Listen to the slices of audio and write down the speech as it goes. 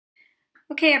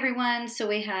Okay, everyone, so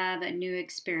we have a new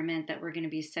experiment that we're going to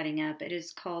be setting up. It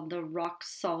is called the rock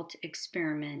salt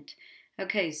experiment.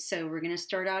 Okay, so we're going to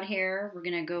start out here. We're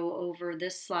going to go over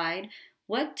this slide.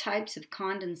 What types of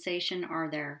condensation are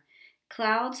there?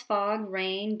 Clouds, fog,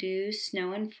 rain, dew,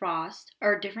 snow, and frost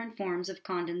are different forms of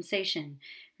condensation.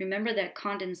 Remember that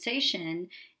condensation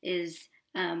is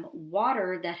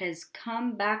water that has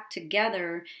come back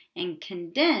together and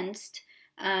condensed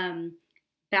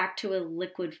back to a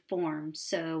liquid form.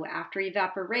 So after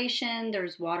evaporation,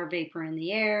 there's water vapor in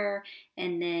the air,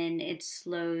 and then it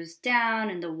slows down,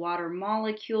 and the water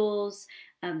molecules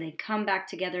they come back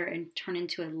together and turn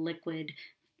into liquid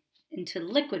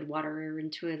water, or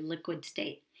into a liquid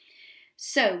state.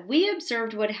 So we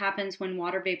observed what happens when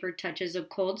water vapor touches a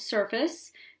cold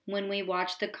surface when we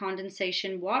watched the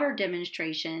condensation water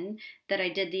demonstration that I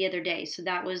did the other day. So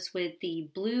that was with the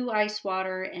blue ice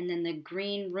water and then the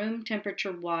green room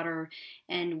temperature water.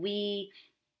 And we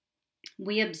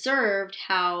observed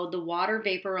how the water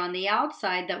vapor on the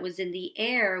outside that was in the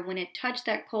air, when it touched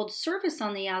that cold surface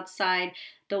on the outside,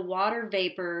 the water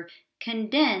vapor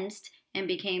condensed and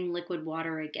became liquid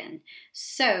water again.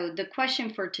 So the question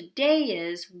for today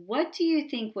is, what do you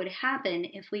think would happen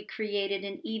if we created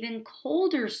an even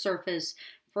colder surface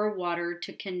for water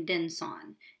to condense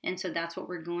on? And so that's what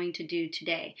we're going to do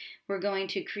today. We're going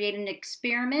to create an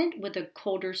experiment with a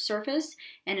colder surface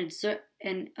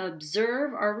and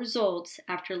observe our results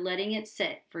after letting it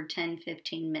sit for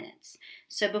 10-15 minutes.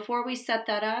 So before we set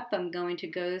that up, I'm going to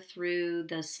go through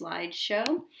the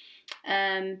slideshow.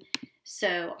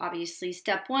 So obviously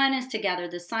step one is to gather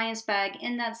the science bag.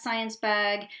 In that science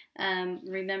bag,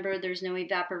 remember there's no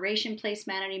evaporation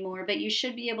placemat anymore, but you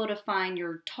should be able to find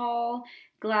your tall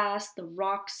glass, the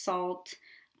rock salt,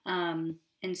 and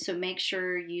so make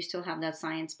sure you still have that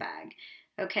science bag.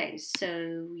 Okay,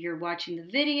 so you're watching the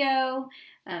video,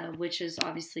 which is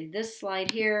obviously this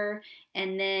slide here,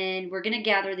 and then we're going to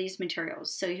gather these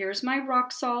materials. So here's my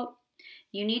rock salt.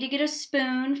 You need to get a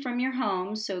spoon from your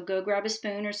home, so go grab a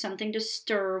spoon or something to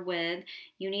stir with.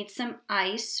 You need some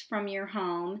ice from your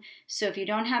home. So if you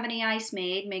don't have any ice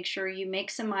made, make sure you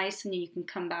make some ice and you can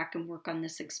come back and work on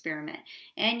this experiment.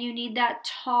 And you need that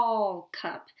tall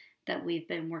cup that we've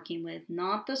been working with,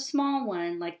 not the small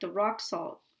one like the rock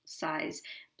salt size,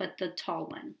 but the tall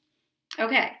one.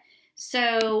 Okay.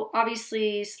 So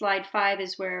obviously slide 5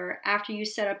 is where after you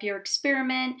set up your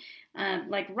experiment,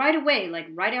 like right away, like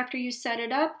right after you set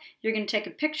it up, you're going to take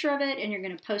a picture of it and you're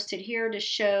going to post it here to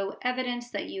show evidence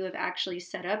that you have actually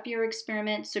set up your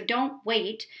experiment. So don't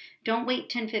wait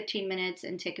 10-15 minutes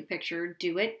and take a picture.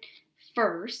 Do it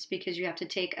first because you have to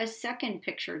take a second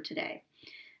picture today.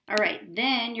 All right,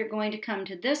 then you're going to come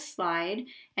to this slide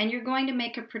and you're going to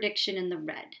make a prediction in the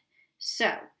red.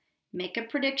 So make a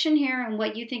prediction here on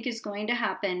what you think is going to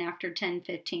happen after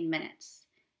 10-15 minutes.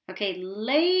 Okay,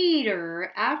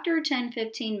 later, after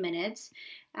 10-15 minutes,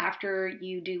 after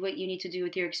you do what you need to do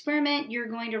with your experiment, you're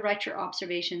going to write your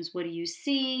observations. What do you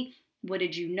see? What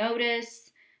did you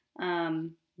notice?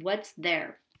 What's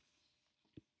there?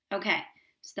 Okay,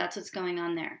 so that's what's going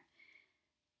on there.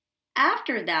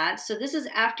 After that, so this is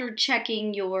after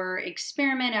checking your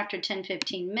experiment after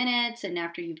 10-15 minutes and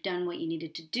after you've done what you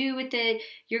needed to do with it,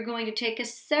 you're going to take a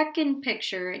second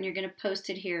picture and you're going to post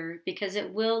it here because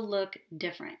it will look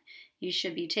different. You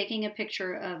should be taking a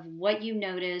picture of what you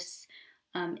notice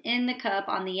in the cup,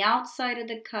 on the outside of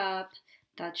the cup.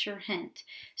 That's your hint.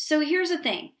 So here's the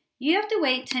thing. You have to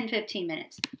wait 10-15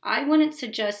 minutes. I wouldn't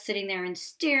suggest sitting there and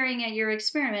staring at your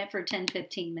experiment for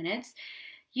 10-15 minutes.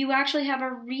 You actually have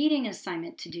a reading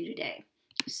assignment to do today.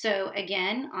 So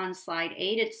again, on slide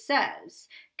 8, it says,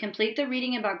 complete the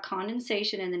reading about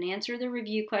condensation and then answer the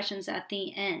review questions at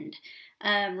the end.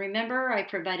 Remember, I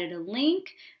provided a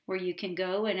link where you can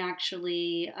go and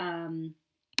actually,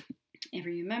 if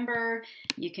you remember,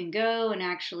 you can go and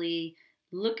actually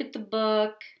look at the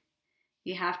book.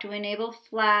 You have to enable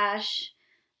Flash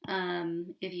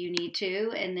if you need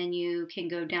to, and then you can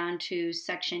go down to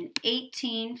section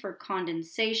 18 for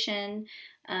condensation,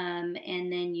 and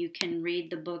then you can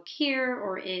read the book here,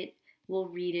 or it will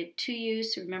read it to you.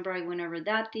 So remember, I went over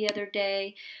that the other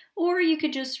day, or you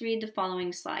could just read the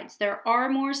following slides. There are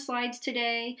more slides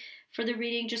today for the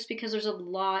reading just because there's a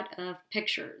lot of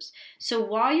pictures. So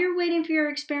while you're waiting for your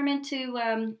experiment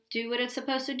to do what it's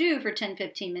supposed to do for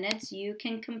 10-15 minutes, you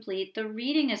can complete the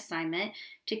reading assignment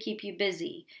to keep you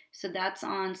busy. So that's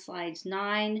on slides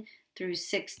 9 through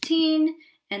 16.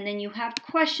 And then you have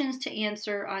questions to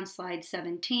answer on slide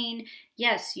 17.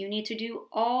 Yes, you need to do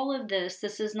all of this.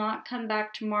 This is not come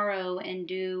back tomorrow and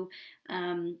do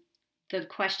the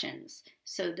questions.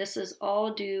 So this is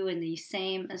all due in the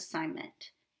same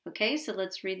assignment. Okay, so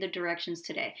let's read the directions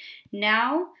today.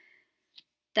 Now,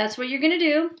 that's what you're going to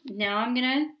do. Now I'm going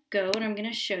to go and I'm going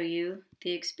to show you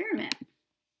the experiment.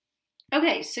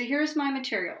 Okay, so here's my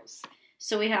materials.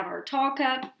 So we have our tall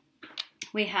cup,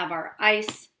 we have our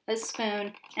ice, a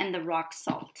spoon, and the rock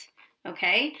salt.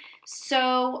 Okay,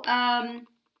 so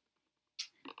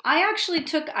I actually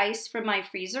took ice from my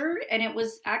freezer and it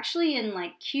was actually in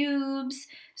like cubes.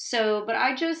 So, but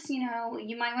I just, you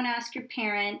might want to ask your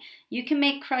parent. You can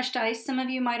make crushed ice. Some of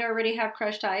you might already have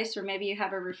crushed ice, or maybe you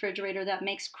have a refrigerator that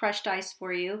makes crushed ice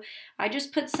for you. I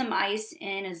just put some ice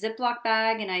in a Ziploc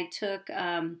bag and I took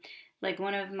like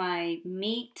one of my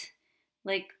meat,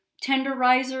 like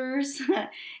tenderizers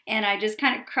and I just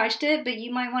kind of crushed it, but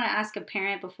you might want to ask a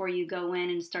parent before you go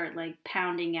in and start like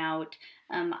pounding out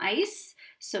ice,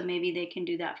 so maybe they can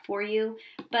do that for you.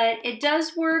 But it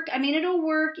does work. I mean, it'll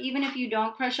work even if you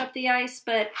don't crush up the ice,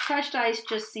 but crushed ice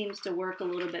just seems to work a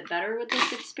little bit better with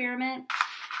this experiment.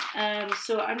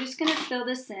 So I'm just going to fill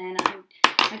this in.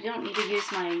 I don't need to use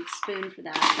my spoon for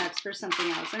that. That's for something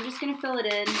else. I'm just going to fill it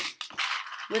in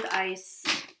with ice.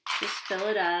 Just fill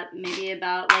it up, maybe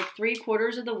about like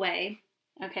 3/4 of the way.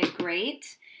 Okay,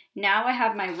 great. Now I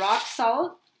have my rock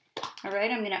salt. All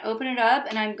right, I'm going to open it up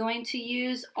and I'm going to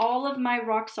use all of my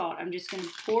rock salt. I'm just going to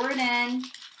pour it in,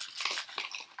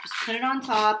 just put it on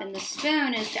top, and the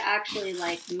spoon is to actually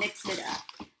like mix it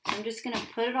up. I'm just going to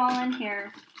put it all in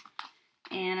here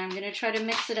and I'm going to try to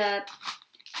mix it up.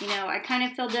 I kind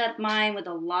of filled up mine with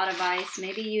a lot of ice.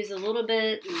 Maybe use a little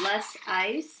bit less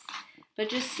ice. But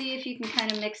just see if you can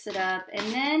kind of mix it up.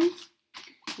 And then,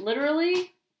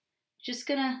 literally, just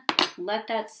going to let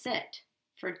that sit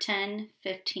for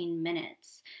 10-15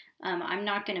 minutes. I'm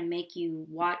not going to make you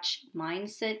watch mine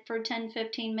sit for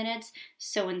 10-15 minutes.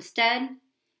 So instead,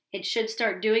 it should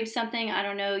start doing something. I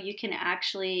don't know. You can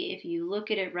actually, if you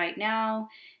look at it right now,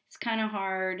 it's kind of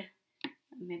hard.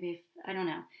 Maybe, I don't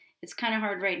know. It's kind of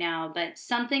hard right now, but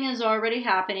something is already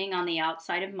happening on the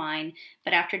outside of mine.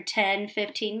 But after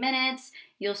 10-15 minutes,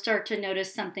 you'll start to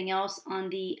notice something else on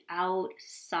the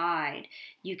outside.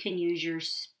 You can use your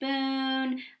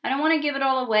spoon. I don't want to give it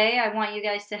all away. I want you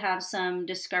guys to have some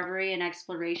discovery and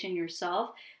exploration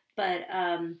yourself. But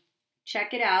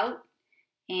check it out.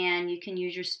 And you can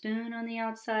use your spoon on the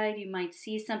outside. You might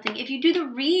see something. If you do the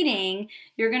reading,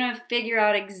 you're going to figure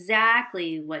out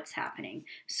exactly what's happening.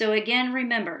 So again,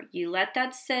 remember, you let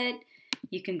that sit.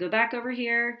 You can go back over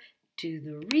here, do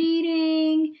the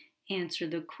reading, answer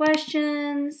the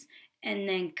questions, and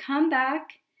then come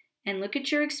back and look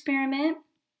at your experiment.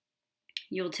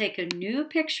 You'll take a new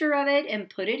picture of it and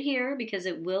put it here because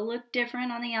it will look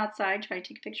different on the outside. Try to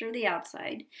take a picture of the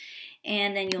outside.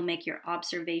 And then you'll make your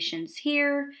observations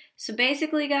here. So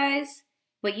basically, guys,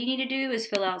 what you need to do is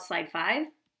fill out slide 5,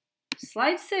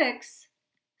 slide 6,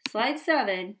 slide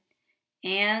 7,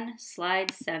 and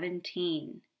slide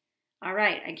 17. All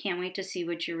right, I can't wait to see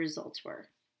what your results were.